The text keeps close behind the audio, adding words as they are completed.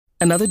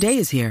Another day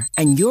is here,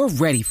 and you're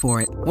ready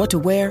for it. What to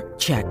wear?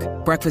 Check.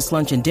 Breakfast,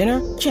 lunch, and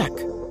dinner? Check.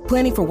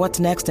 Planning for what's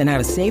next and how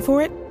to save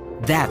for it?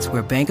 That's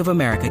where Bank of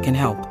America can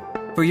help.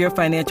 For your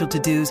financial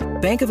to-dos,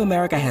 Bank of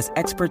America has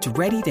experts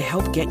ready to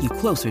help get you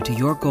closer to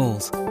your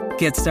goals.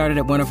 Get started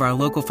at one of our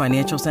local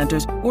financial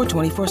centers or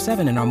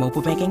 24/7 in our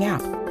mobile banking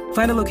app.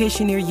 Find a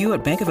location near you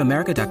at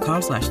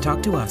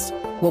bankofamerica.com/talktous.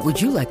 What would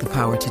you like the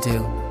power to do?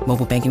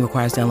 Mobile banking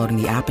requires downloading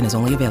the app and is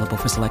only available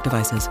for select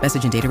devices.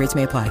 Message and data rates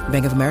may apply.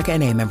 Bank of America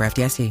NA, member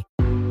FDIC.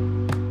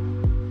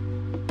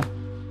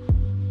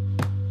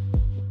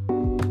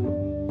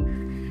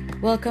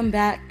 Welcome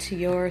back to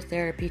Your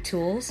Therapy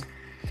Tools.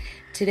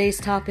 Today's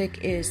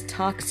topic is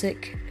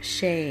toxic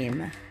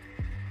shame.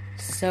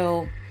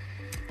 So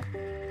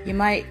you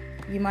might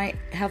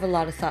have a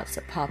lot of thoughts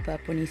that pop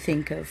up when you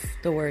think of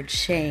the word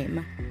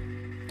shame.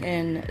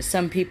 And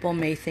some people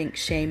may think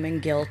shame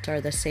and guilt are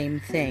the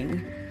same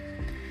thing.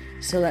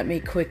 So let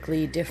me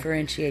quickly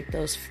differentiate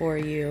those for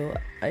you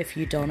if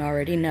you don't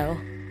already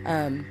know.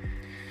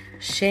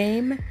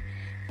 Shame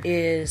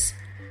is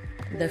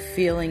the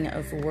feeling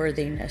of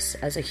worthiness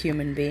as a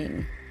human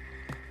being.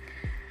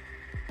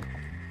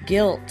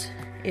 Guilt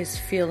is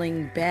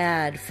feeling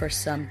bad for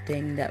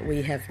something that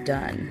we have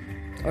done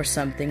or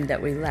something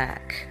that we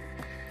lack.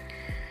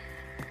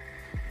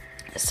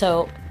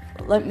 So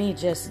let me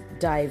just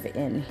dive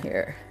in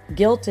here.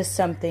 Guilt is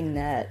something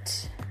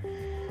that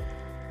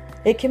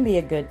it can be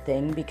a good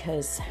thing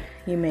because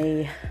you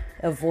may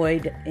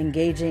avoid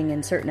engaging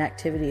in certain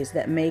activities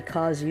that may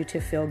cause you to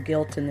feel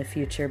guilt in the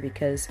future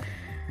because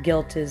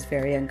guilt is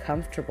very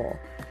uncomfortable,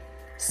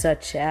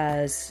 such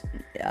as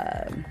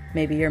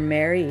maybe you're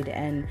married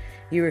and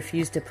you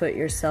refuse to put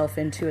yourself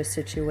into a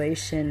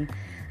situation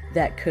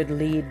that could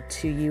lead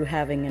to you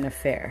having an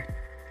affair.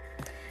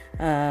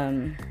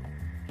 And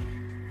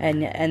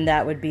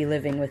that would be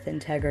living with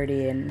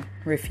integrity and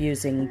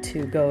refusing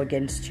to go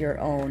against your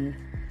own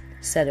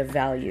set of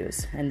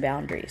values and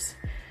boundaries.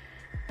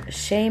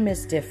 Shame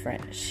is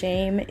different.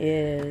 Shame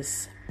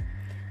is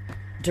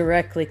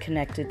directly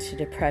connected to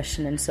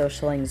depression and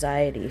social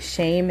anxiety.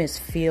 Shame is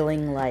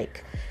feeling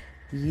like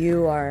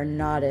you are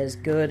not as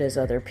good as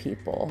other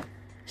people.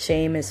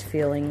 Shame is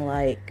feeling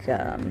like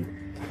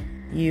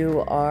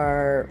you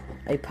are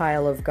a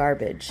pile of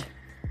garbage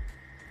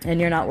and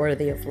you're not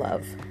worthy of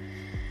love.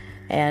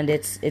 And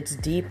it's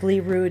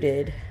deeply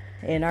rooted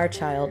in our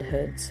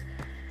childhoods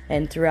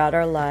and throughout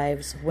our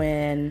lives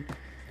when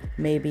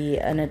maybe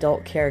an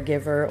adult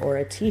caregiver or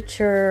a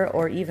teacher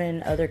or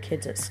even other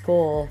kids at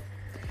school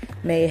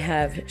may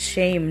have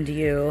shamed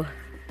you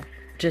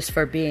just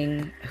for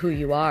being who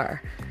you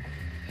are.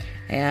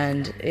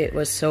 And it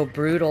was so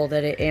brutal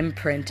that it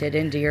imprinted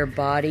into your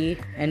body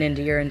and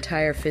into your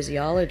entire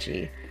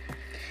physiology.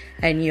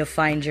 And you'll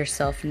find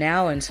yourself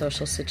now in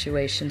social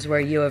situations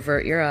where you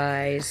avert your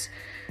eyes,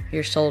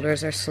 your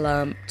shoulders are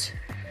slumped,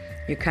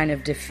 you're kind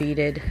of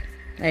defeated,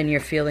 and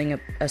you're feeling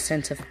a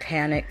sense of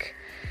panic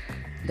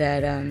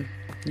that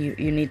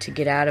you need to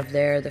get out of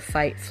there, the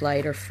fight,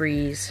 flight, or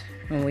freeze.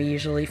 And we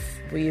usually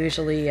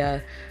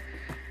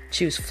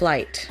choose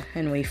flight,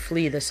 and we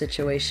flee the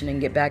situation and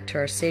get back to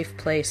our safe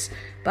place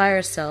by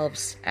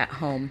ourselves at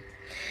home.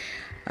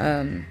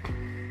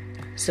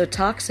 So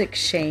toxic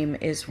shame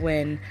is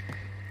when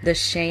the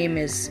shame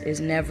is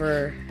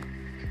never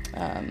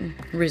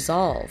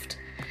resolved.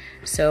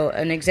 So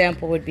an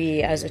example would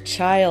be, as a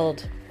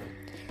child,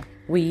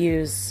 we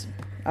use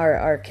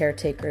our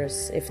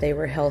caretakers, if they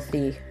were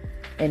healthy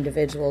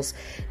individuals,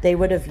 they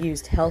would have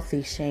used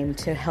healthy shame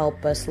to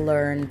help us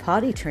learn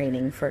potty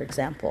training, for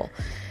example.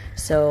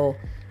 So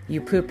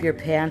you poop your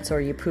pants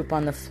or you poop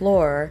on the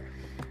floor,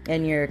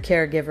 and your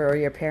caregiver or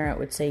your parent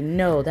would say,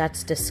 "No,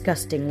 that's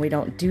disgusting, we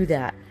don't do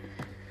that."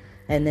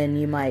 And then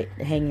you might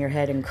hang your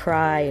head and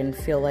cry and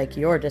feel like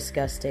you're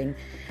disgusting.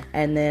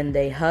 And then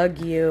they hug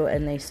you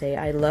and they say,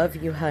 "I love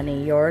you,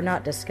 honey, you're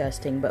not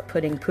disgusting, but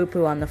putting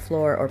poo-poo on the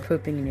floor or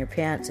pooping in your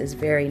pants is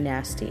very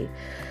nasty.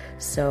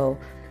 So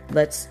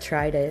let's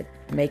try to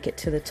make it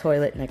to the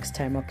toilet next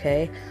time,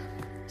 okay?"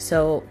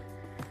 So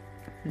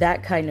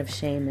that kind of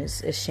shame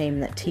is shame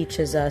that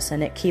teaches us,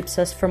 and it keeps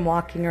us from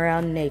walking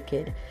around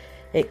naked.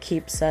 It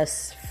keeps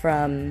us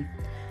from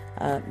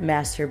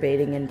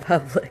masturbating in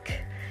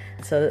public.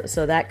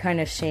 So that kind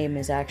of shame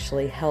is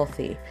actually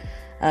healthy.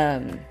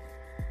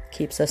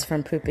 Keeps us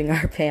from pooping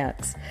our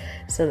pants.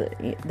 So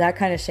that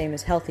kind of shame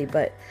is healthy.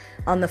 But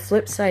on the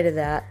flip side of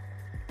that,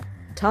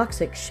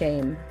 toxic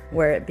shame,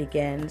 where it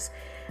begins,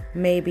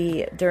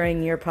 maybe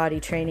during your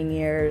potty training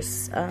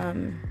years,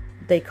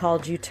 they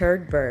called you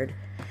turd bird.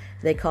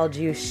 They called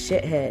you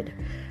shithead.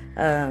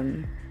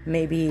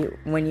 Maybe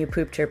when you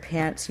pooped your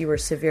pants, you were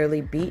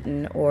severely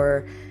beaten,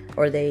 or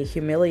they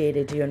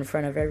humiliated you in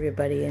front of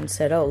everybody and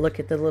said, "Oh,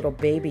 look at the little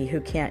baby who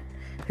can't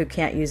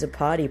use a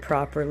potty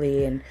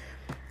properly," and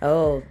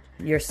 "Oh,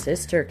 your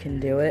sister can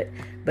do it,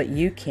 but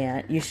you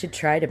can't. You should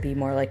try to be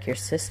more like your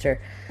sister."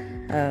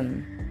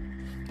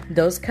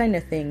 Those kind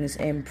of things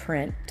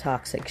imprint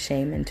toxic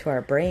shame into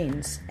our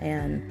brains,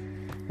 and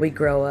we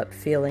grow up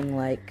feeling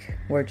like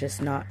we're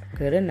just not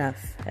good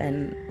enough,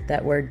 and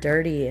that we're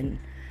dirty, and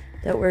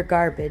that we're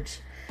garbage.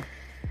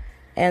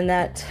 And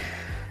that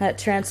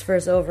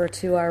transfers over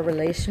to our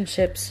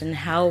relationships and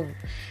how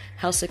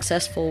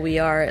successful we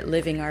are at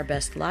living our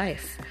best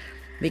life,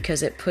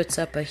 because it puts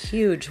up a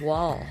huge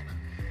wall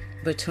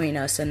between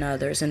us and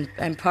others.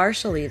 And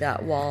partially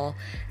that wall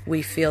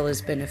we feel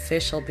is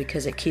beneficial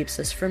because it keeps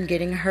us from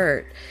getting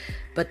hurt.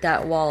 But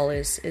that wall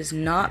is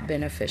not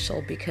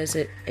beneficial because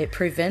it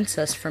prevents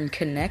us from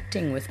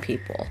connecting with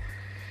people.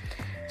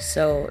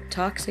 So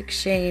toxic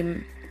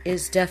shame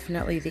is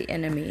definitely the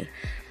enemy.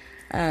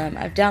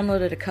 I've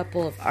downloaded a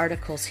couple of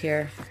articles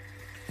here.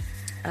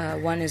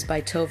 One is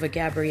by Tova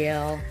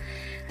Gabrielle.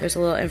 There's a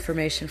little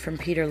information from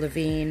Peter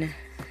Levine,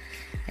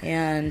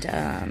 and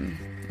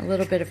a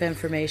little bit of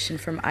information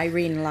from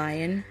Irene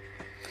Lyon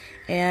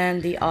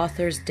and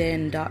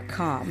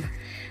theauthorsden.com.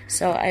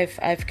 So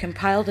I've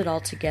compiled it all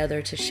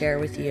together to share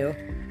with you.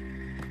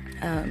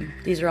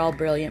 These are all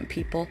brilliant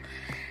people,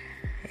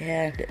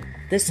 and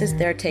this is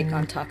their take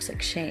on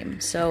toxic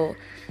shame. So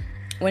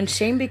when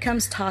shame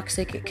becomes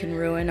toxic, it can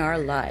ruin our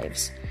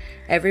lives.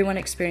 Everyone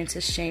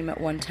experiences shame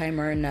at one time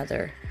or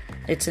another.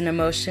 It's an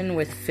emotion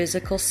with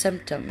physical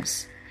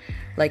symptoms,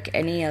 like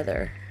any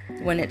other.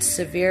 When it's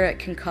severe, it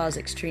can cause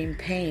extreme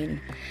pain,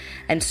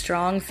 and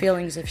strong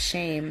feelings of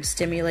shame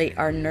stimulate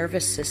our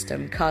nervous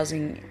system,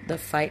 causing the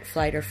fight,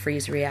 flight, or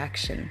freeze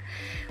reaction.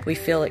 We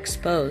feel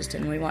exposed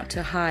and we want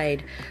to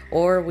hide,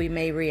 or we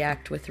may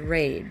react with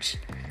rage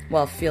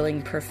while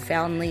feeling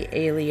profoundly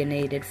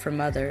alienated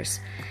from others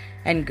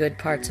and good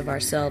parts of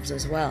ourselves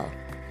as well.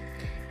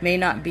 May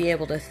not be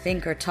able to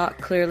think or talk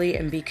clearly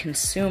and be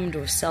consumed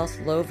with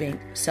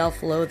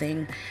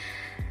self-loathing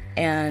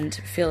and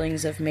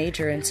feelings of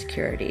major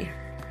insecurity.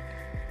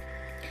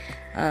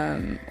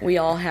 We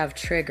all have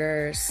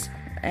triggers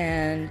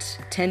and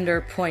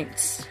tender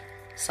points,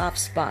 soft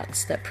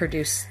spots that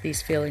produce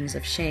these feelings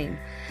of shame.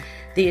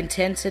 The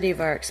intensity of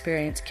our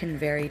experience can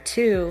vary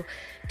too,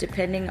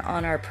 depending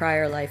on our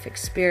prior life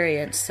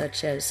experience,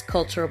 such as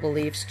cultural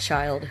beliefs,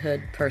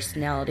 childhood,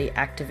 personality,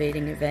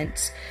 activating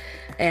events,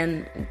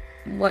 and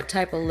what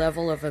type of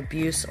level of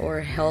abuse or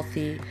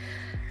healthy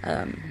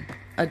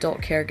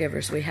adult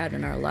caregivers we had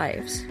in our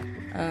lives.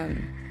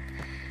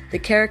 The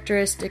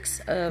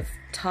characteristics of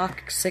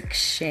toxic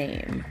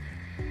shame.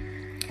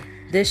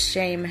 This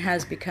shame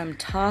has become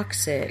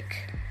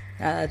toxic.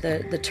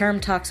 The term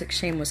toxic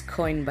shame was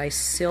coined by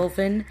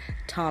Sylvan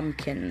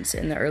Tompkins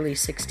in the early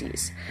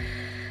 60s.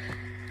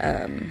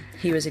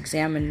 He was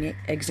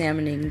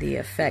examining the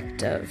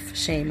effect of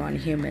shame on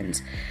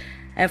humans.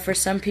 And for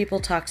some people,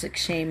 toxic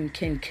shame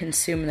can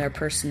consume their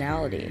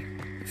personality.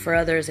 For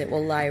others, it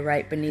will lie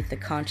right beneath the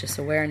conscious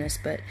awareness,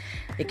 but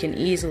it can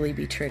easily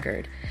be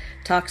triggered.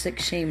 Toxic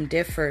shame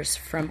differs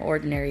from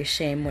ordinary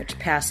shame, which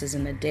passes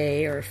in a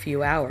day or a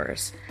few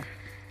hours.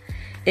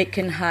 It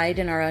can hide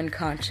in our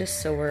unconscious,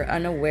 so we're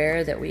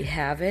unaware that we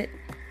have it.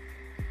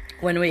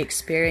 When we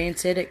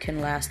experience it, it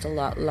can last a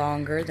lot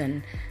longer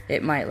than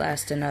it might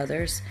last in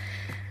others.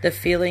 The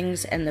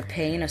feelings and the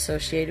pain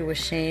associated with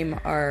shame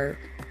are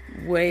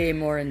way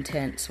more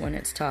intense when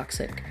it's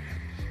toxic.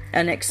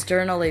 An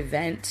external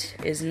event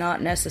is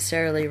not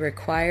necessarily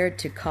required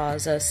to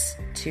cause us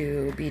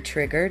to be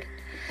triggered.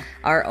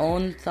 Our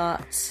own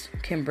thoughts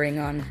can bring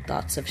on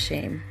thoughts of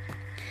shame.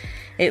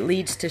 It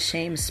leads to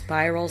shame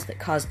spirals that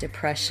cause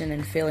depression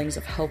and feelings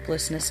of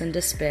hopelessness and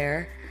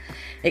despair.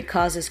 It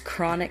causes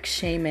chronic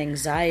shame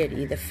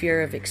anxiety, the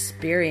fear of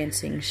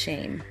experiencing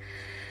shame.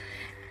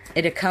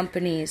 It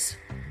accompanies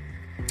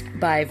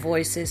by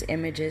voices,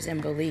 images,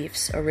 and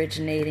beliefs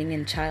originating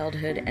in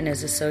childhood and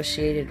is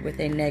associated with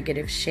a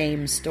negative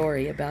shame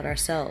story about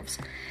ourselves.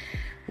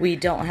 We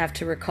don't have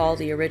to recall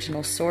the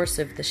original source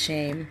of the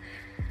shame,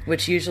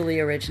 which usually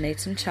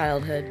originates in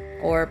childhood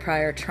or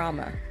prior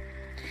trauma.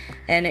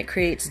 And it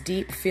creates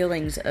deep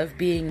feelings of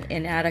being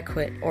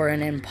inadequate or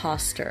an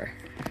imposter.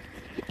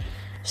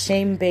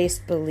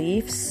 Shame-based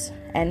beliefs,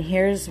 and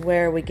here's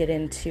where we get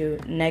into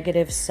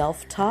negative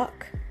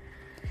self-talk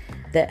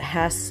that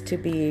has to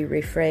be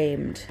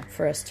reframed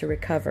for us to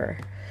recover.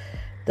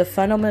 The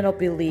fundamental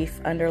belief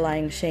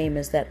underlying shame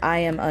is that I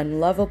am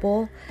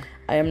unlovable,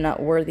 I am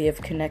not worthy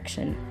of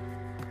connection.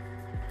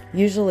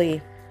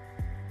 Usually,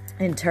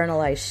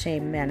 internalized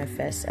shame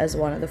manifests as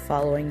one of the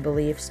following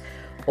beliefs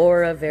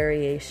or a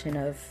variation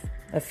of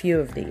a few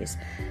of these.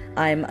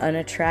 I'm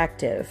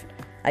unattractive.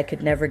 I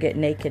could never get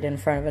naked in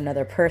front of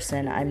another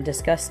person. I'm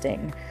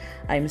disgusting.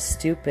 I'm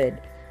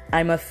stupid.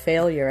 I'm a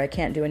failure. I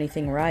can't do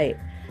anything right.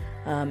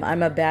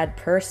 I'm a bad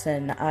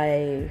person.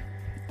 I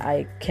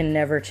can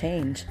never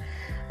change.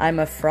 I'm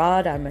a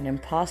fraud. I'm an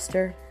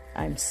imposter.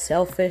 I'm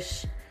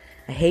selfish.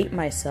 I hate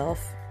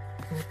myself.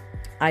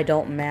 I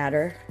don't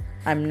matter.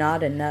 I'm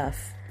not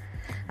enough.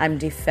 I'm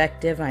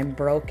defective. I'm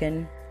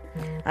broken.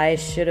 I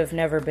should have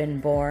never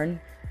been born.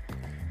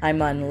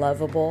 I'm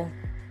unlovable.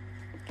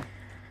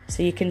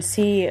 So you can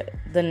see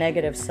the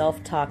negative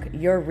self-talk.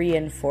 You're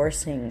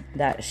reinforcing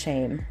that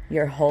shame.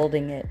 You're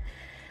holding it.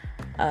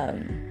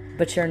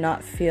 But you're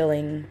not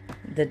feeling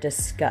the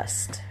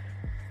disgust.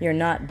 You're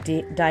not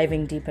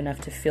diving deep enough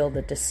to feel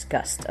the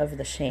disgust of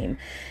the shame.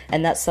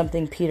 And that's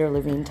something Peter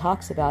Levine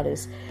talks about,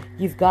 is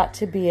you've got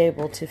to be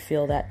able to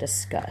feel that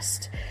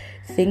disgust.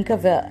 Think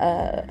of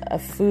a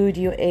food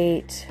you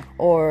ate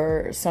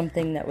or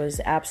something that was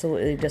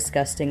absolutely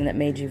disgusting that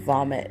made you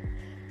vomit.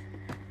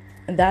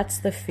 That's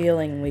the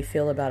feeling we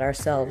feel about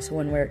ourselves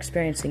when we're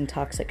experiencing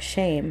toxic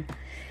shame.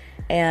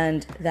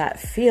 And that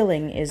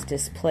feeling is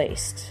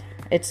displaced.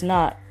 It's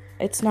not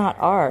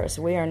ours.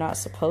 We are not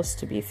supposed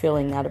to be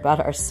feeling that about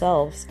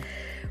ourselves.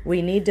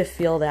 We need to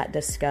feel that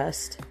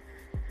disgust.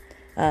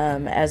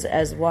 As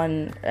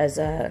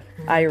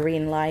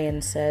Irene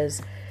Lyon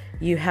says,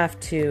 you have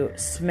to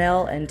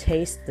smell and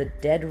taste the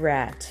dead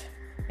rat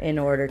in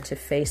order to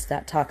face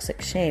that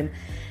toxic shame,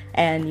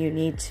 and you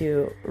need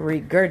to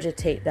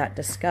regurgitate that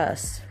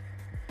disgust.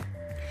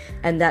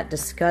 And that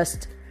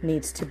disgust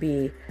needs to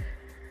be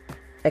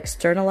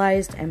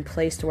externalized and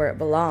placed where it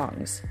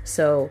belongs.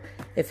 So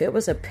if it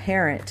was a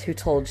parent who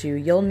told you,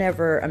 you'll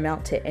never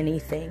amount to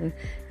anything,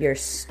 you're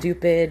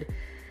stupid,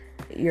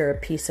 you're a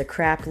piece of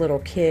crap little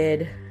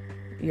kid,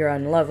 you're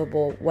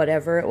unlovable,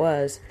 whatever it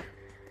was,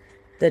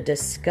 the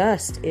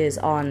disgust is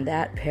on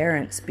that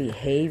parent's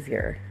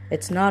behavior.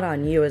 It's not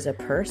on you as a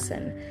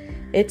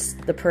person. It's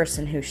the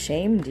person who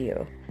shamed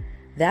you.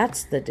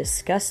 That's the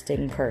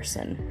disgusting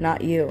person,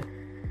 not you.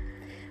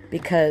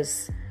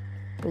 Because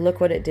look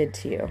what it did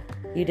to you.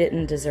 You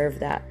didn't deserve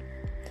that.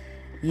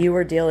 You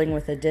were dealing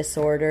with a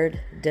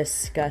disordered,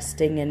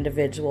 disgusting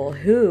individual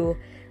who,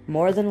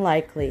 more than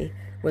likely,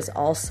 was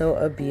also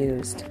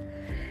abused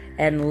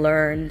and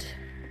learned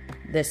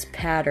this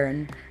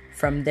pattern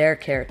from their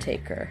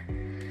caretaker.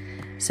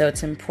 So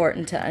it's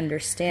important to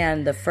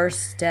understand the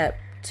first step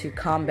to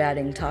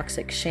combating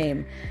toxic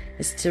shame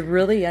is to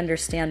really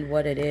understand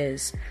what it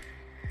is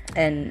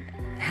and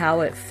how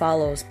it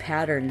follows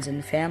patterns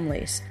in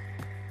families.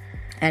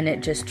 And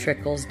it just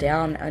trickles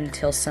down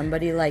until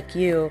somebody like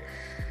you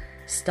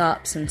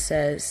stops and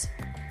says,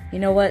 you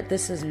know what,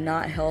 this is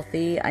not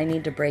healthy. I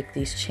need to break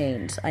these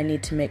chains. I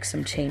need to make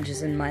some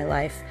changes in my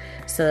life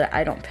so that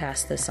I don't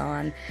pass this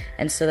on,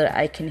 and so that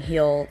I can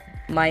heal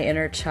my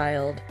inner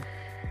child,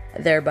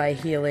 thereby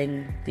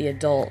healing the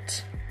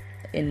adult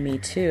in me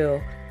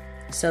too,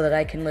 so that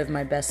I can live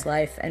my best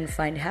life and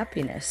find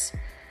happiness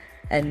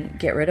and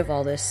get rid of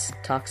all this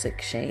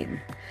toxic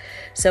shame.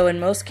 So in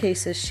most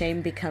cases,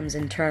 shame becomes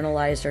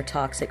internalized or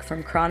toxic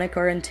from chronic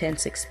or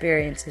intense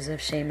experiences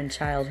of shame in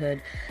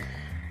childhood.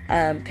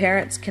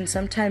 Parents can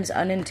sometimes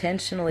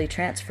unintentionally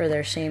transfer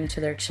their shame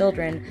to their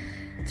children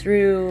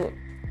through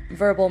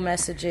verbal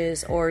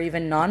messages or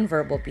even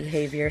nonverbal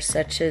behavior,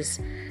 such as,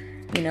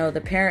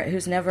 the parent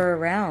who's never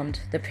around,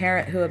 the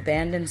parent who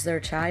abandons their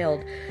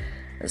child.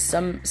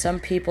 Some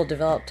people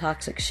develop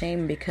toxic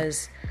shame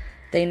because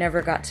they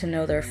never got to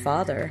know their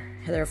father.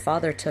 Their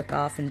father took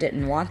off and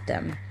didn't want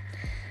them.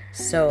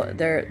 So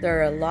there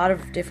are a lot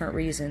of different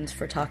reasons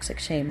for toxic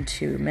shame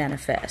to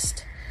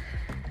manifest.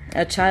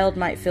 A child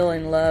might feel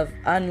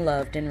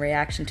unloved in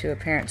reaction to a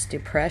parent's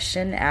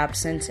depression,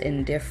 absence,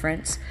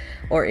 indifference,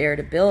 or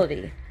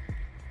irritability,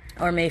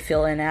 or may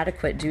feel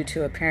inadequate due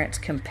to a parent's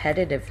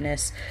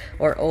competitiveness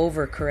or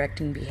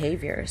overcorrecting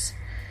behaviors.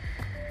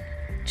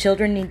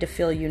 Children need to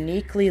feel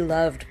uniquely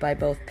loved by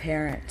both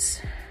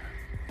parents.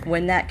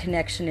 When that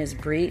connection is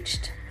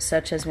breached,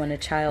 such as when a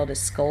child is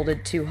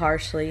scolded too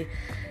harshly,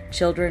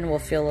 children will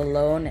feel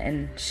alone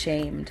and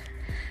shamed,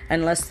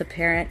 unless the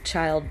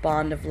parent-child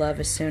bond of love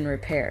is soon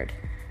repaired.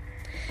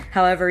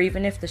 However,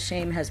 even if the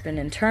shame has been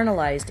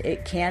internalized,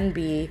 it can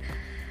be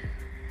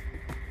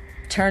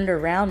turned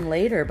around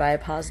later by a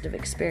positive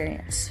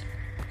experience.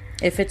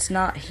 If it's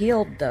not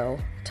healed, though,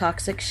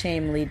 toxic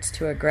shame leads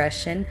to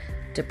aggression,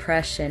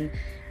 depression,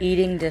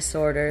 eating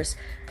disorders,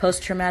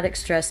 post-traumatic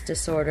stress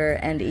disorder,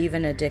 and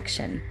even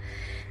addiction.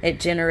 It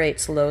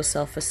generates low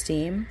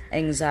self-esteem,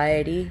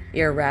 anxiety,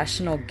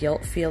 irrational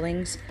guilt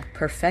feelings,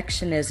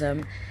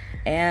 perfectionism,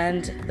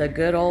 and the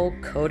good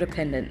old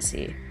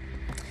codependency.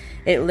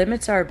 It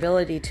limits our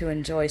ability to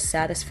enjoy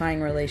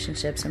satisfying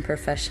relationships and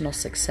professional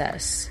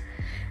success.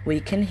 We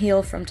can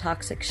heal from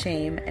toxic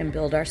shame and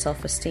build our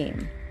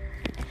self-esteem.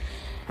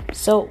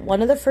 So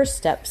one of the first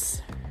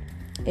steps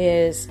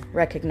is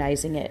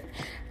recognizing it.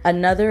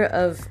 Another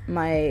of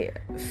my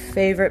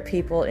favorite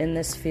people in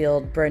this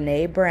field,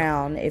 Brené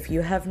Brown, if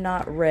you have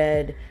not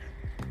read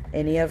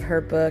any of her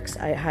books,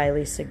 I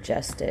highly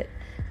suggest it.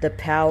 The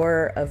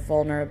Power of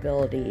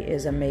Vulnerability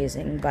is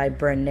amazing, by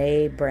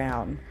Brené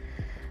Brown.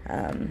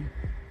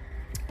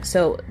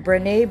 So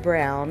Brené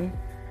Brown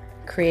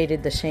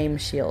created the shame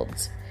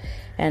shields,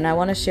 and I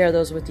want to share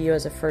those with you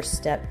as a first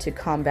step to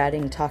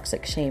combating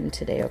toxic shame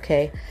today,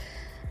 okay?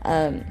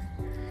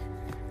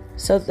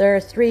 So there are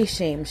 3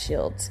 shame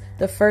shields.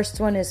 The first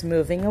one is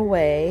moving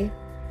away,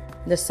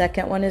 the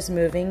second one is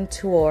moving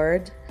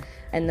toward,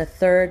 and the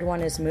third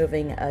one is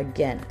moving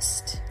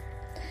against.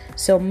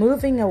 So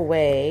moving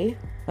away,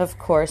 of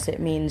course, it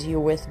means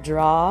you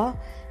withdraw,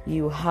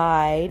 you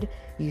hide,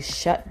 you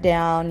shut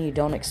down, you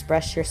don't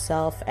express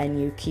yourself, and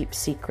you keep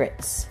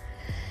secrets.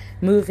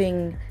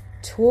 Moving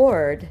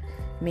Toward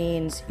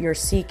means you're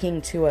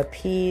seeking to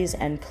appease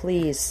and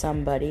please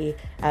somebody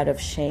out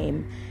of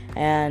shame.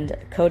 And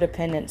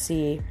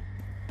codependency,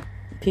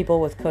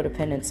 people with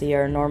codependency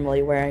are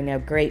normally wearing a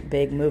great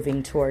big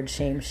moving toward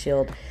shame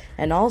shield,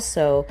 and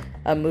also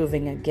a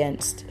moving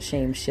against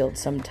shame shield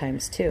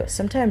sometimes too.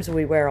 Sometimes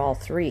we wear all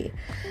three.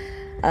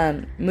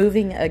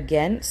 Moving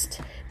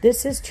against,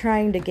 this is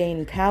trying to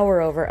gain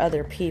power over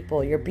other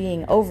people. You're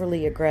being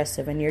overly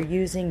aggressive and you're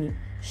using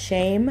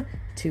shame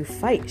to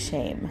fight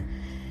shame.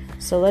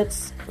 So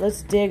let's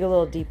dig a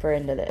little deeper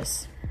into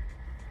this.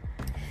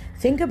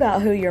 Think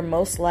about who you're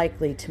most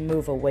likely to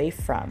move away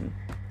from.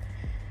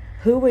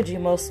 Who would you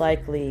most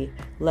likely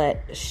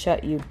let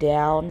shut you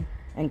down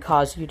and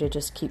cause you to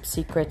just keep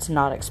secrets,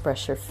 not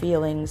express your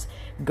feelings,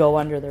 go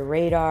under the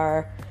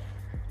radar,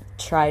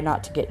 try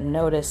not to get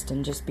noticed,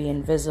 and just be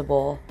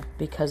invisible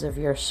because of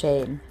your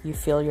shame? You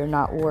feel you're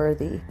not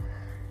worthy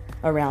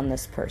around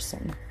this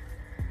person.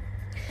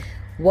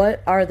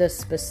 What are the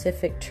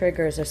specific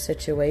triggers or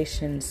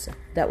situations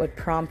that would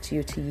prompt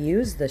you to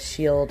use the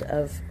shield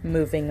of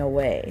moving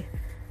away?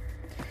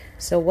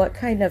 So what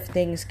kind of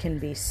things can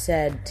be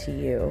said to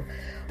you?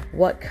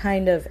 What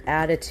kind of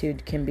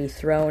attitude can be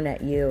thrown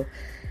at you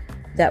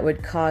that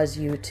would cause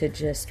you to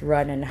just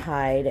run and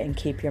hide and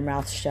keep your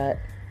mouth shut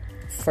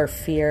for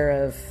fear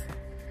of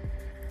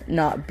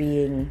not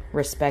being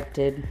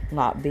respected,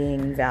 not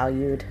being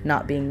valued,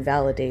 not being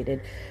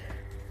validated?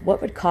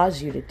 What would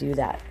cause you to do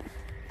that?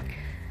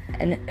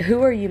 And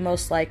who are you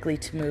most likely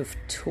to move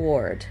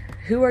toward?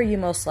 Who are you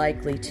most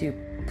likely to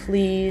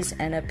please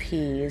and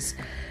appease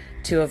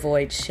to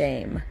avoid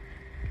shame?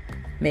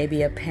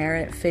 Maybe a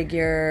parent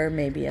figure,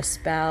 maybe a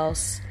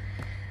spouse.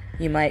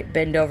 You might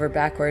bend over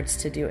backwards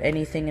to do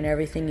anything and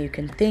everything you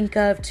can think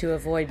of to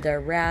avoid their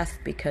wrath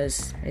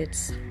because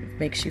it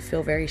makes you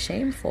feel very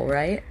shameful,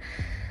 right?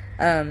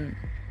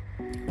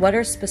 What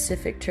are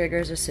specific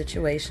triggers or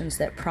situations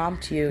that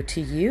prompt you to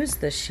use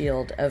the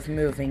shield of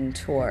moving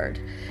toward?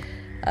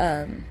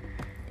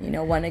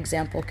 One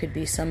example could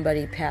be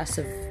somebody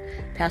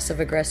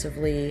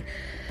passive-aggressively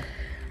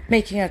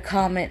making a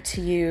comment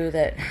to you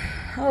that,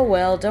 oh,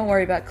 well, don't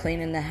worry about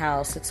cleaning the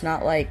house. It's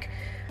not like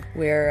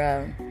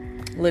we're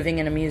living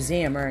in a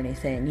museum or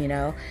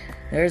anything,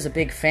 There's a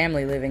big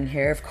family living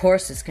here. Of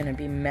course it's going to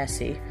be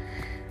messy.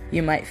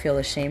 You might feel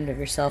ashamed of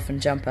yourself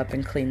and jump up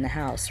and clean the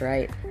house,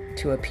 right?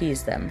 To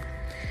appease them.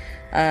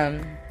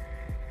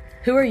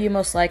 Who are you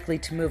most likely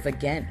to move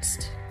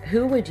against?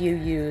 Who would you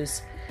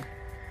use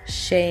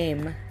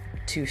shame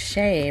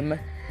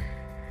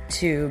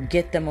to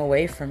get them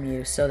away from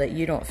you so that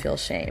you don't feel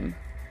shame?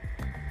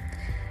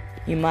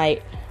 You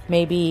might,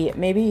 maybe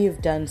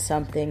you've done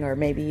something, or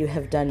maybe you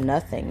have done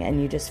nothing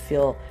and you just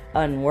feel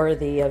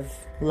unworthy of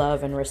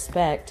love and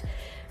respect,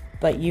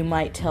 but you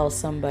might tell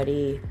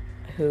somebody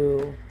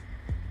who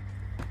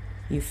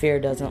you fear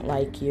doesn't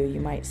like you. You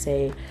might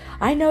say,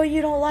 I know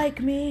you don't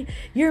like me.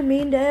 You're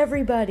mean to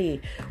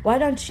everybody. Why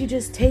don't you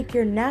just take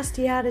your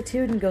nasty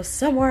attitude and go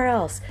somewhere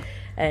else?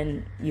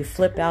 And you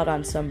flip out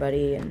on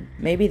somebody, and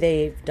maybe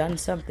they've done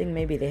something,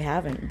 maybe they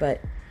haven't,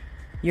 but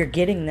you're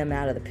getting them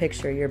out of the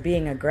picture. You're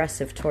being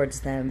aggressive towards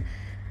them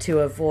to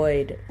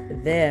avoid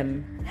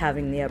them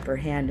having the upper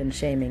hand and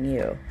shaming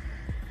you.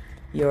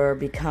 You're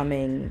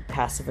becoming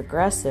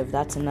passive-aggressive.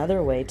 That's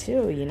another way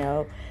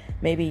too,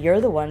 Maybe you're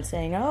the one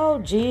saying,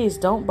 oh, geez,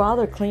 don't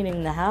bother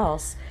cleaning the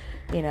house.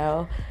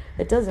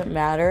 It doesn't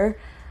matter.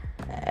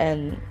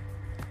 And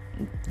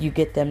you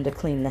get them to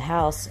clean the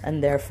house,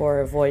 and therefore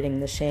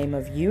avoiding the shame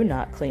of you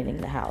not cleaning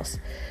the house.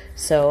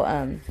 So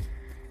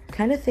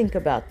kind of think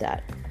about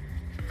that.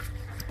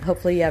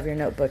 Hopefully you have your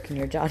notebook and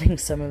you're jotting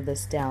some of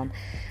this down.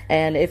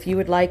 And if you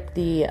would like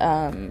the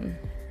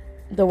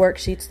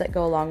worksheets that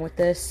go along with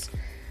this,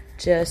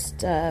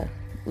 just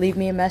leave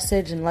me a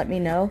message and let me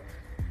know,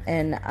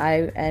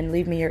 and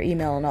leave me your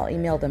email, and I'll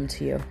email them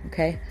to you.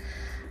 Okay.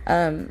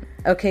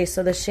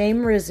 So the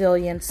shame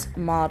resilience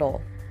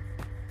model.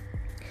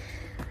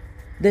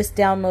 This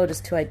download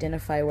is to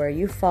identify where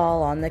you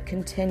fall on the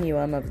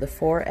continuum of the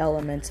 4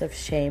 elements of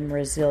shame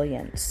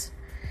resilience.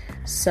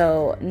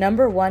 So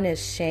number 1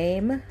 is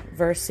shame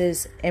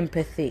versus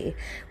empathy.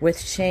 With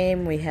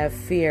shame, we have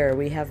fear,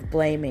 we have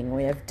blaming,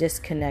 we have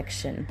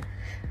disconnection.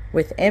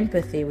 With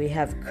empathy, we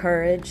have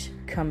courage,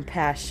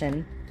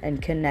 compassion,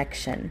 and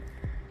connection.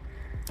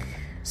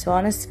 So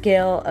on a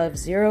scale of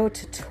 0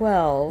 to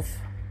 12,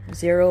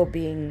 0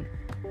 being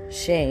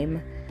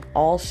shame,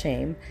 all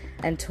shame,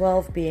 and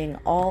 12 being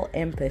all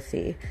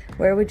empathy,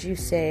 where would you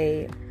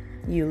say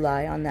you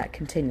lie on that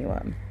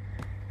continuum?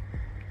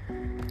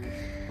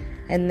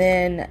 And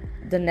then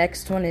the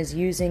next one is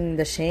using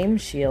the shame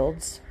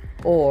shields,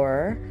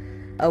 or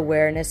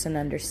awareness and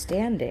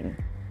understanding.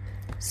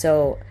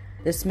 So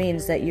this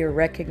means that you're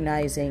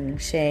recognizing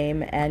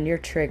shame and your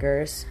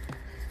triggers,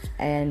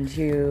 and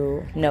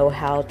you know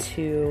how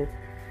to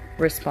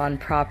respond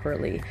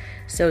properly.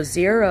 So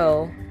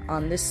 0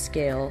 on this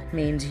scale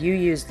means you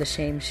use the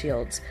shame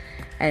shields,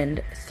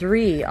 and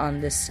 3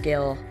 on this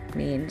scale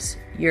means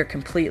you're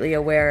completely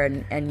aware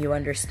and you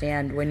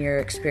understand when you're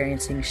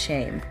experiencing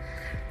shame.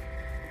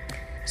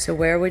 So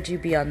where would you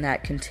be on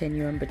that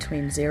continuum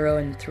between 0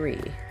 and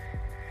 3?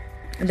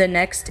 The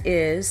next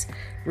is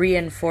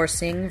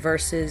reinforcing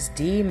versus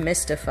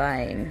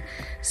demystifying.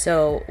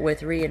 So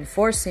with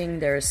reinforcing,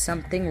 there's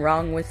something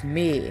wrong with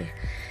me.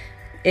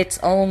 It's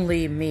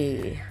only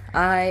me.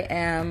 I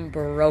am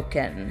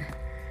broken.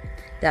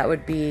 That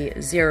would be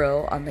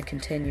 0 on the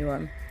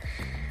continuum.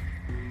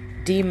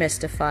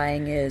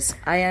 Demystifying is,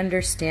 I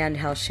understand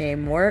how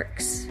shame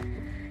works.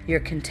 You're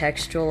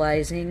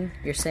contextualizing.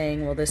 You're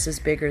saying, well, this is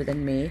bigger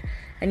than me.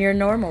 And you're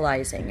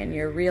normalizing and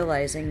you're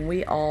realizing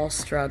we all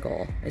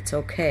struggle. It's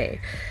okay.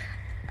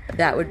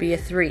 That would be a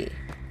 3.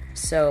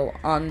 So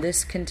on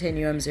this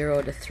continuum,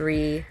 0 to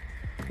 3,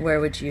 where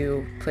would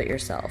you put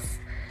yourself?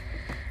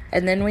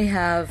 And then we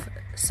have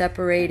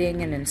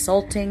separating and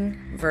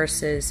insulting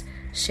versus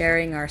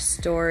sharing our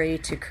story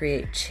to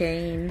create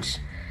change.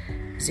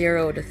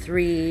 0 to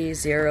 3,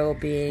 0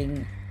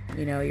 being,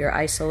 you're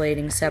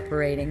isolating,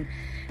 separating,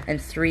 and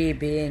 3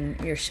 being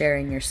you're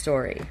sharing your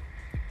story.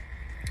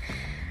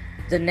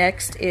 The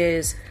next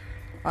is,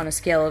 on a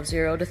scale of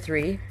 0 to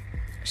 3,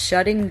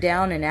 shutting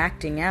down and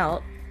acting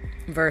out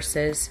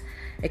versus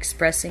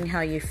expressing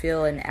how you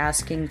feel and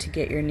asking to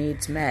get your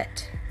needs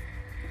met.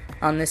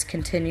 On this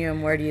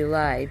continuum, where do you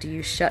lie? Do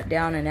you shut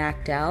down and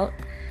act out,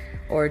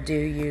 or do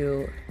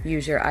you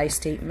use your I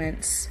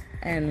statements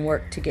and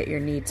work to get your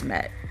needs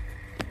met?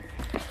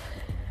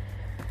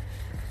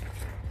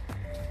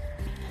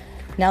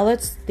 Now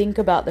let's think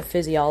about the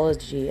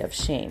physiology of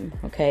shame,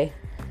 okay?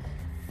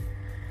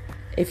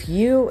 If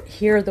you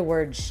hear the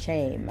word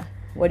shame,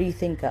 what do you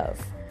think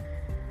of?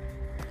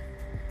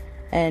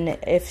 And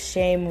if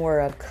shame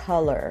were a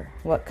color,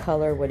 what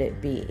color would it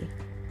be?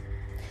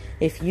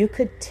 If you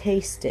could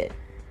taste it,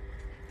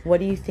 what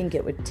do you think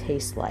it would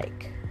taste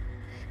like?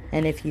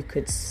 And if you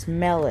could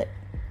smell it,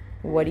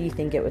 what do you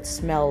think it would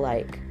smell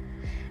like?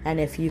 And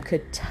if you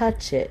could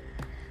touch it,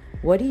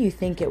 what do you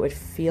think it would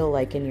feel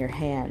like in your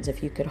hands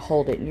if you could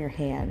hold it in your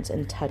hands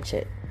and touch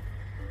it?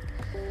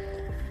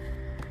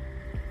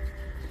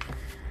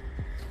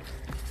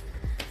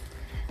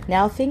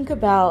 Now think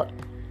about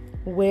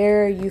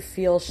where you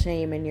feel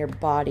shame in your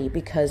body,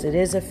 because it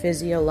is a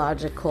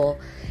physiological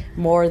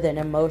more than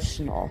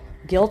emotional.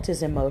 Guilt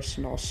is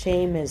emotional.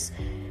 Shame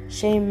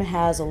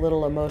has a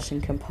little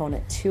emotion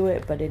component to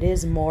it, but it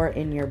is more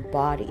in your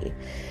body.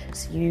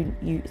 So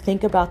you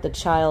think about the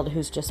child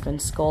who's just been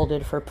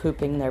scolded for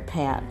pooping their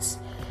pants.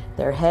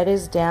 Their head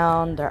is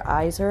down, their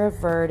eyes are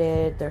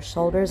averted, their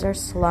shoulders are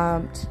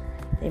slumped,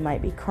 they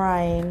might be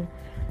crying.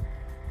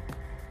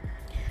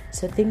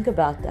 So think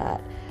about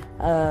that.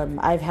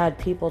 I've had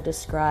people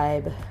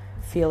describe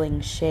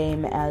feeling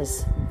shame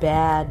as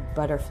bad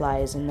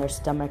butterflies in their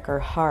stomach or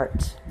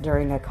heart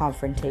during a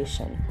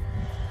confrontation.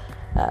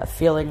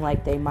 Feeling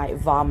like they might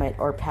vomit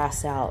or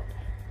pass out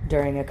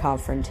during a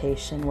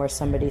confrontation where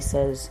somebody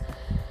says,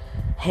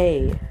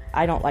 hey,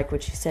 I don't like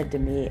what you said to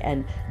me,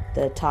 and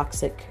the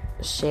toxic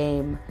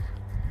shame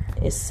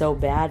is so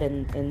bad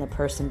in the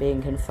person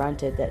being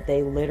confronted that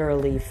they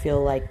literally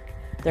feel like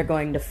they're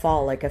going to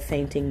fall like a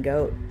fainting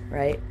goat,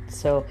 right?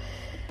 So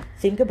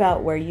think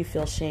about where you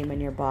feel shame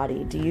in your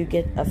body. Do you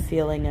get a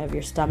feeling of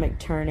your stomach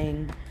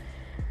turning?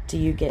 Do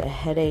you get a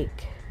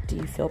headache? Do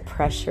you feel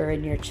pressure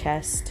in your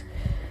chest?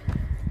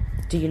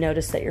 Do you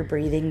notice that your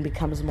breathing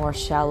becomes more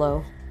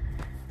shallow?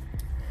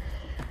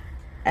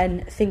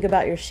 And think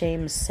about your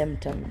shame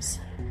symptoms.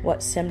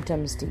 What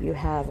symptoms do you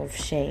have of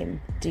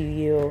shame? Do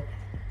you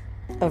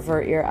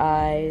avert your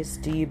eyes?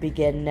 Do you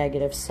begin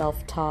negative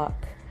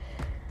self-talk?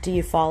 Do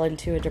you fall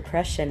into a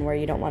depression where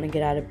you don't want to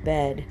get out of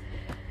bed?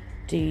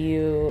 Do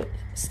you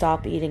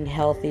stop eating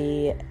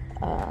healthy?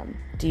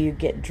 Do you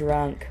get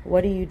drunk?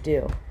 What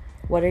do?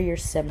 What are your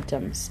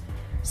symptoms?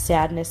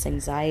 Sadness,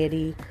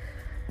 anxiety?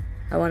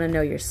 I want to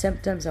know your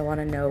symptoms. I want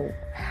to know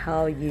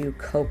how you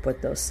cope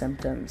with those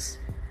symptoms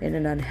in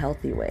an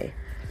unhealthy way.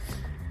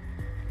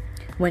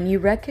 When you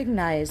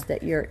recognize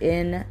that you're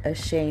in a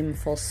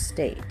shameful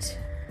state,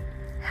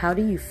 how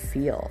do you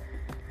feel?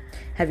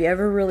 Have you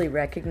ever really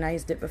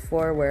recognized it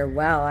before where,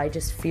 wow, I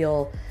just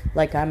feel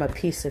like I'm a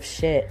piece of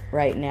shit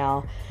right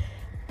now?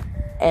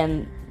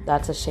 And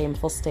that's a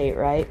shameful state,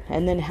 right?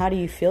 And then how do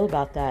you feel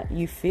about that?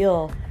 You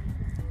feel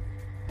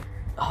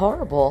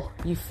horrible.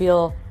 You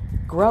feel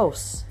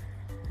gross.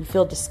 You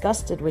feel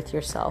disgusted with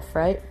yourself,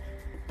 right?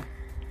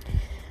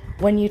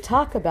 When you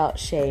talk about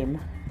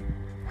shame,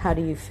 how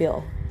do you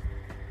feel?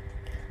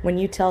 When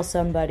you tell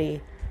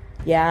somebody,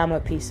 yeah, I'm a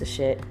piece of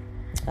shit.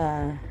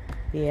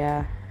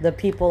 Yeah, the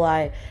people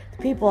I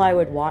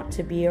would want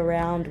to be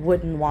around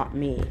wouldn't want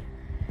me.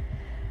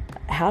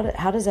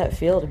 How does that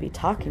feel to be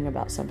talking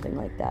about something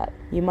like that?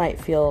 You might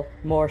feel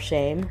more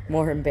shame,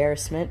 more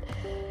embarrassment.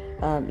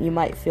 You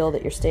might feel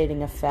that you're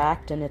stating a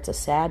fact, and it's a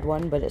sad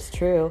one, but it's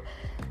true.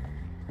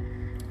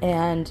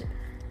 And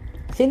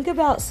think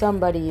about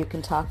somebody you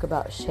can talk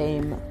about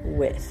shame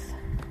with.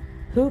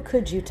 Who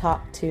could you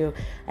talk to?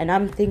 And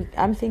I'm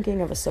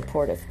thinking of a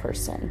supportive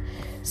person.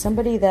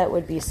 Somebody that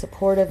would be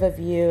supportive of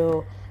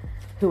you,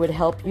 who would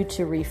help you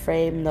to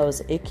reframe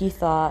those icky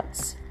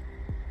thoughts.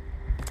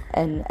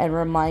 and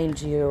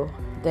remind you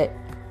that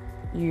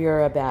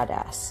you're a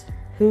badass.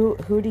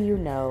 Who do you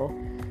know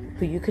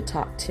who you could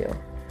talk to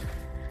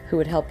who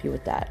would help you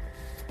with that?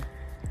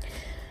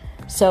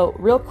 So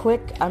real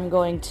quick, I'm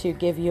going to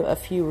give you a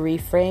few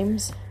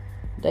reframes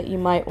that you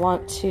might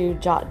want to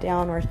jot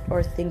down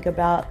or think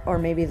about, or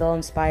maybe they'll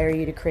inspire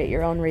you to create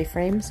your own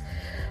reframes.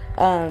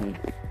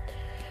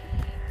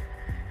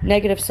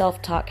 Negative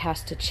self-talk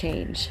has to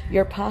change.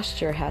 Your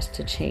posture has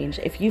to change.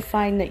 If you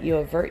find that you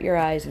avert your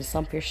eyes and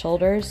slump your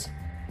shoulders,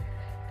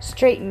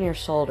 straighten your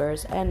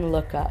shoulders and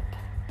look up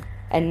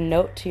and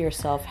note to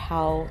yourself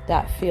how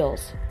that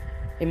feels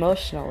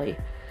emotionally.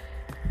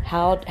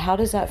 How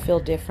does that feel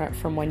different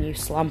from when you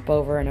slump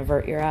over and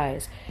avert your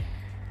eyes?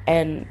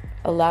 And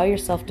allow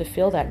yourself to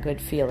feel that good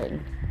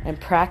feeling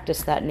and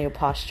practice that new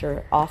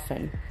posture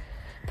often.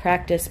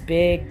 Practice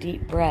big,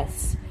 deep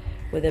breaths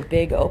with a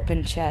big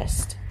open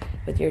chest,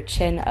 with your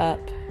chin up,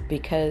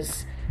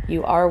 because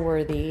you are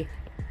worthy,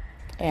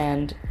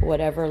 and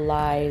whatever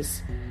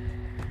lies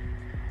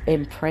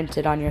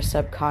imprinted on your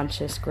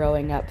subconscious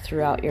growing up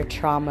throughout your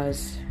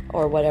traumas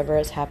or whatever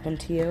has happened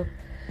to you,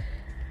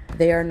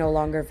 they are no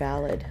longer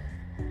valid,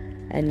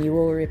 and you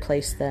will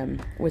replace them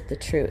with the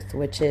truth,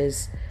 which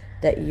is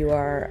that you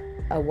are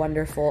a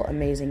wonderful,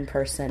 amazing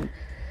person.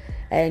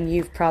 And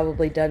you've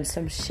probably done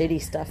some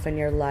shitty stuff in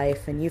your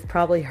life, and you've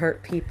probably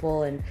hurt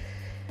people, and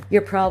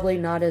you're probably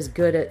not as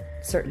good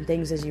at certain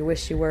things as you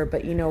wish you were,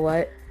 but you know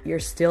what? You're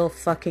still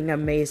fucking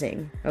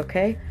amazing,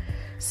 okay?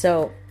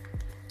 So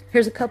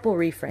here's a couple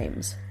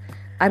reframes.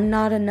 I'm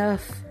not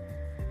enough.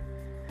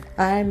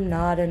 I'm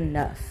not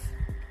enough.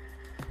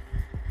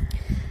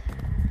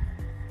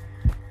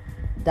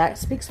 That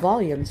speaks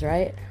volumes,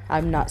 right?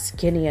 I'm not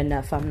skinny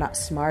enough. I'm not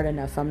smart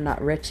enough. I'm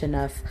not rich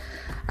enough.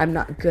 I'm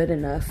not good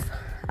enough.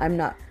 I'm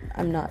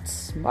not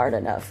smart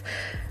enough.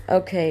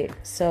 Okay,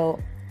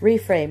 so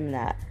reframe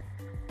that.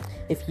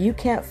 If you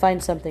can't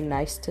find something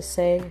nice to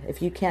say,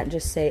 if you can't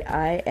just say,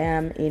 I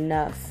am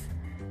enough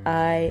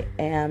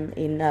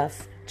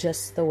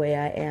just the way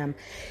I am.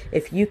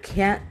 If you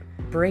can't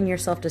bring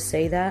yourself to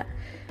say that,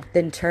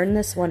 then turn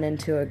this one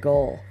into a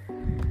goal.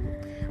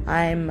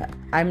 I'm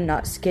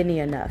not skinny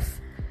enough.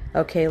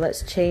 Okay,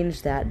 let's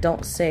change that.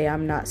 Don't say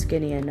I'm not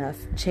skinny enough.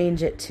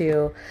 Change it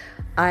to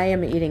I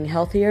am eating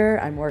healthier,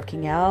 I'm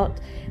working out,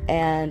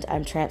 and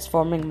I'm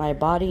transforming my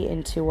body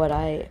into what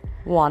I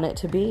want it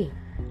to be.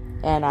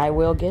 And I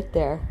will get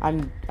there.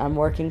 I'm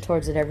working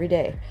towards it every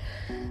day.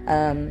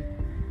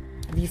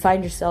 If you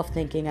find yourself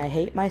thinking I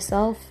hate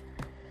myself,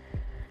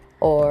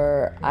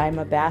 or I'm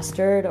a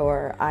bastard,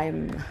 or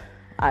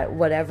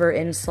whatever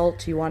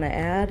insult you want to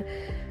add,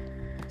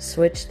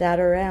 switch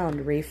that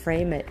around,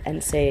 reframe it,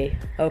 and say,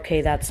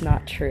 okay, that's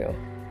not true.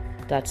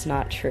 That's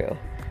not true.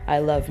 I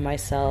love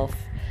myself.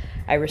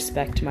 I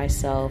respect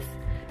myself.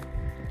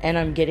 And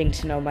I'm getting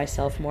to know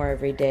myself more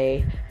every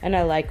day. And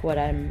I like what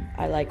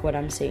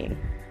I'm seeing.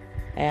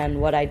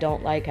 And what I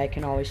don't like, I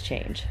can always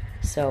change.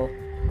 So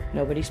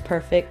nobody's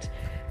perfect.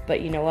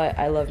 But you know what?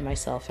 I love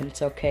myself, and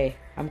it's okay.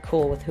 I'm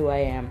cool with who I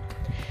am.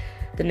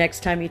 The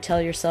next time you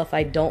tell yourself,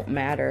 I don't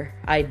matter.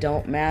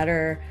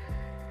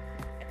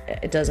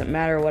 It doesn't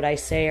matter what I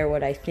say or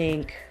what I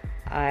think.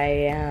 I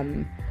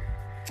am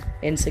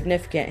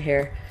insignificant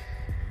here.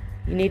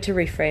 You need to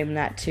reframe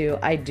that to,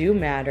 I do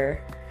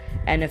matter.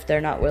 And if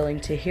they're not willing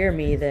to hear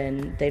me,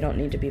 then they don't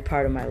need to be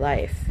part of my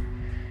life.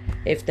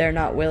 If they're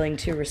not willing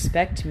to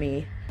respect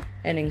me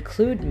and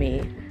include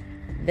me,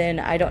 then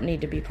I don't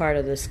need to be part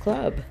of this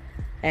club.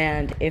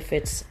 And if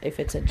it's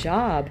a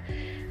job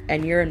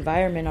and your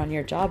environment on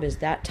your job is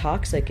that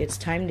toxic, it's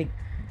time to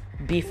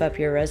beef up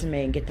your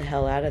resume and get the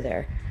hell out of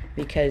there,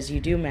 because you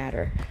do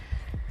matter.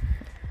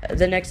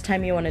 The next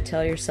time you want to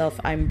tell yourself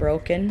I'm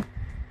broken,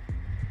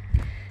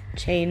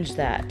 change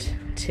that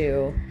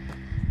to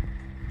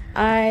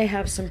I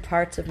have some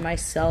parts of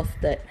myself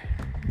that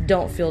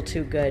don't feel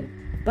too good,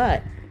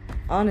 but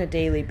on a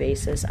daily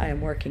basis I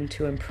am working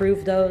to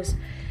improve those,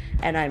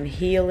 and I'm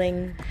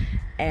healing,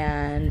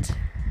 and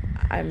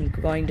I'm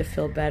going to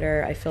feel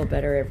better. I feel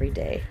better every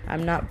day.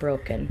 I'm not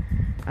broken.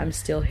 I'm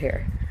still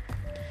here.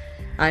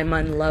 I'm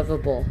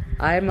unlovable.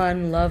 I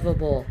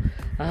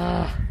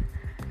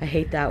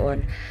hate that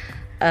one.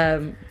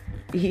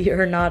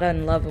 You're not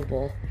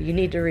unlovable. You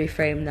need to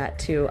reframe that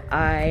to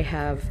I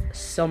have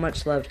so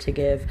much love to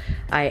give.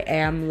 I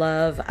am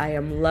love. I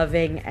am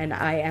loving, and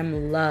I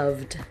am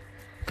loved.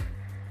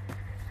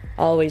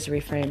 Always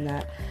reframe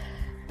that.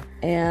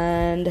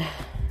 And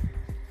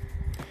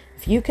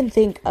if you can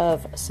think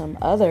of some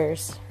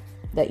others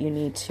that you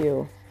need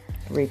to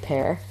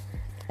repair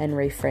and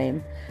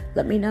reframe,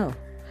 let me know.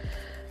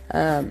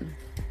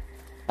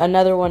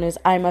 Another one is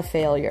I'm a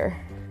failure.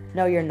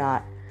 No, you're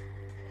not.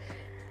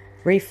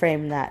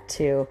 Reframe that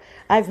too.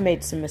 I've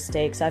made some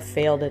mistakes. I've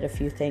failed at a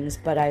few things,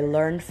 but I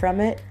learned from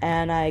it,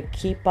 and I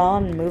keep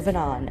on moving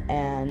on.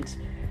 And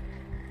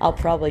I'll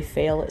probably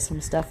fail at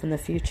some stuff in the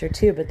future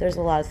too, but there's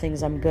a lot of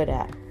things I'm good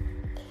at.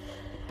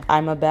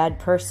 I'm a bad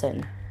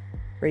person.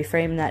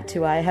 Reframe that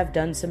too. I have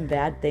done some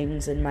bad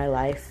things in my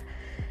life,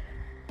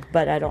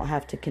 but I don't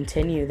have to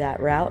continue that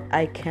route.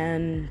 I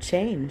can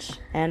change,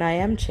 and I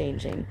am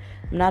changing.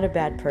 I'm not a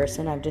bad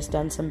person. I've just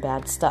done some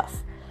bad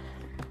stuff.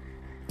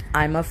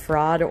 I'm a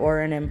fraud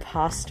or an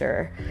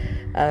imposter.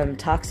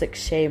 Toxic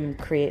shame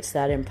creates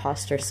that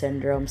imposter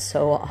syndrome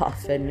so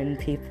often in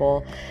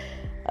people.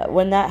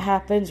 When that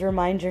happens,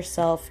 remind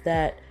yourself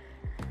that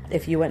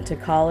if you went to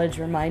college,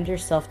 remind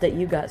yourself that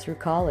you got through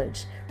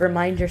college.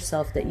 Remind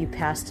yourself that you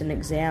passed an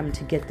exam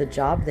to get the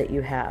job that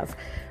you have.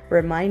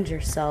 Remind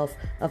yourself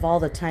of all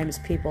the times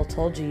people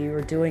told you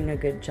were doing a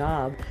good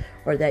job,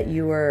 or that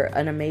you were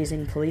an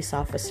amazing police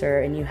officer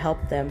and you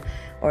helped them,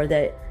 or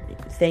that,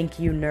 thank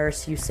you,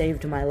 nurse, you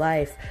saved my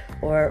life,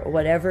 or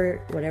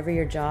whatever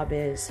your job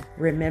is.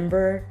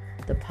 Remember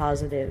the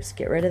positives.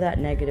 Get rid of that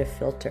negative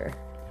filter.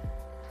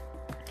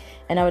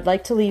 And I would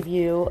like to leave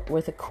you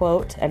with a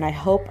quote, and I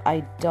hope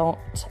I don't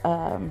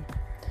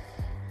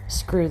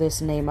screw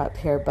this name up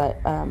here,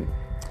 but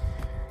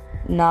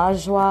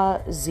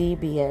Najwa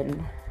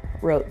Zebian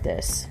wrote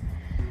this.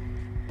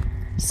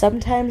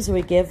 Sometimes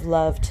we give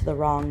love to the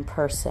wrong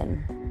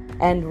person,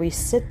 and we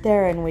sit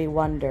there and we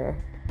wonder,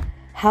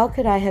 how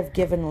could I have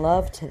given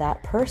love to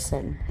that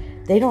person?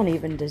 They don't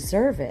even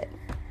deserve it.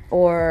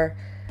 Or,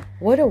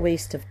 what a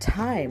waste of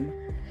time.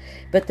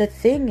 But the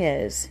thing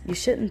is, you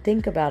shouldn't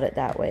think about it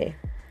that way.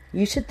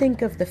 You should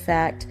think of the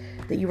fact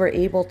that you were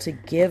able to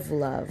give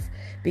love,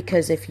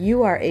 because if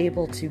you are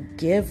able to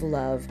give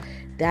love,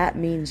 that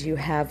means you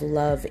have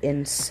love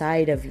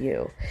inside of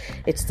you.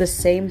 It's the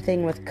same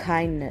thing with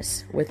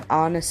kindness, with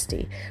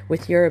honesty,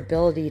 with your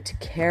ability to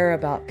care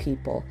about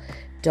people.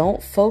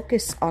 Don't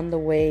focus on the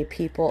way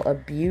people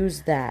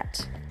abuse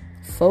that.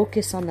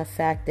 Focus on the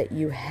fact that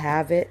you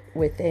have it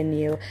within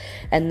you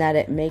and that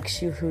it makes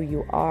you who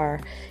you are.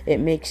 It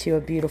makes you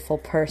a beautiful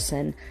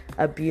person,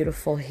 a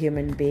beautiful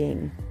human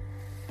being.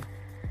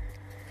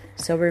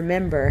 So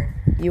remember,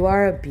 you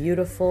are a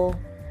beautiful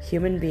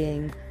human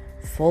being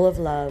full of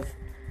love,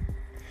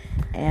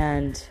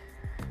 and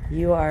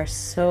you are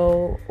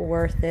so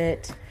worth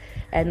it.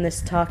 And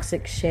this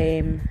toxic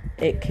shame,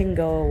 it can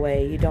go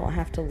away. You don't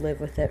have to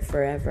live with it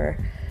forever.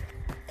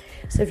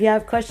 So if you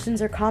have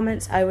questions or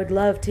comments, I would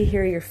love to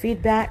hear your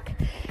feedback.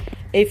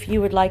 If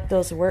you would like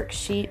those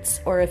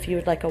worksheets, or if you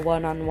would like a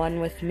one-on-one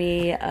with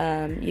me,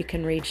 you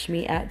can reach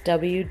me at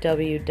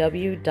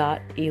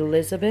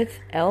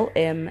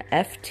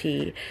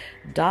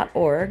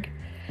www.elizabethlmft.org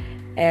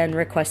and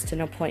request an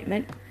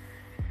appointment.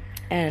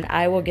 And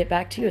I will get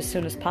back to you as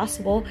soon as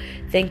possible.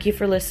 Thank you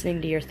for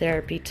listening to your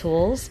therapy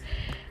tools,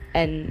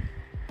 and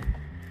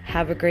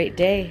have a great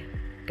day.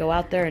 Go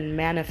out there and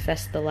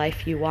manifest the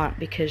life you want,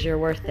 because you're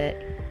worth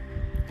it.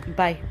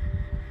 Bye.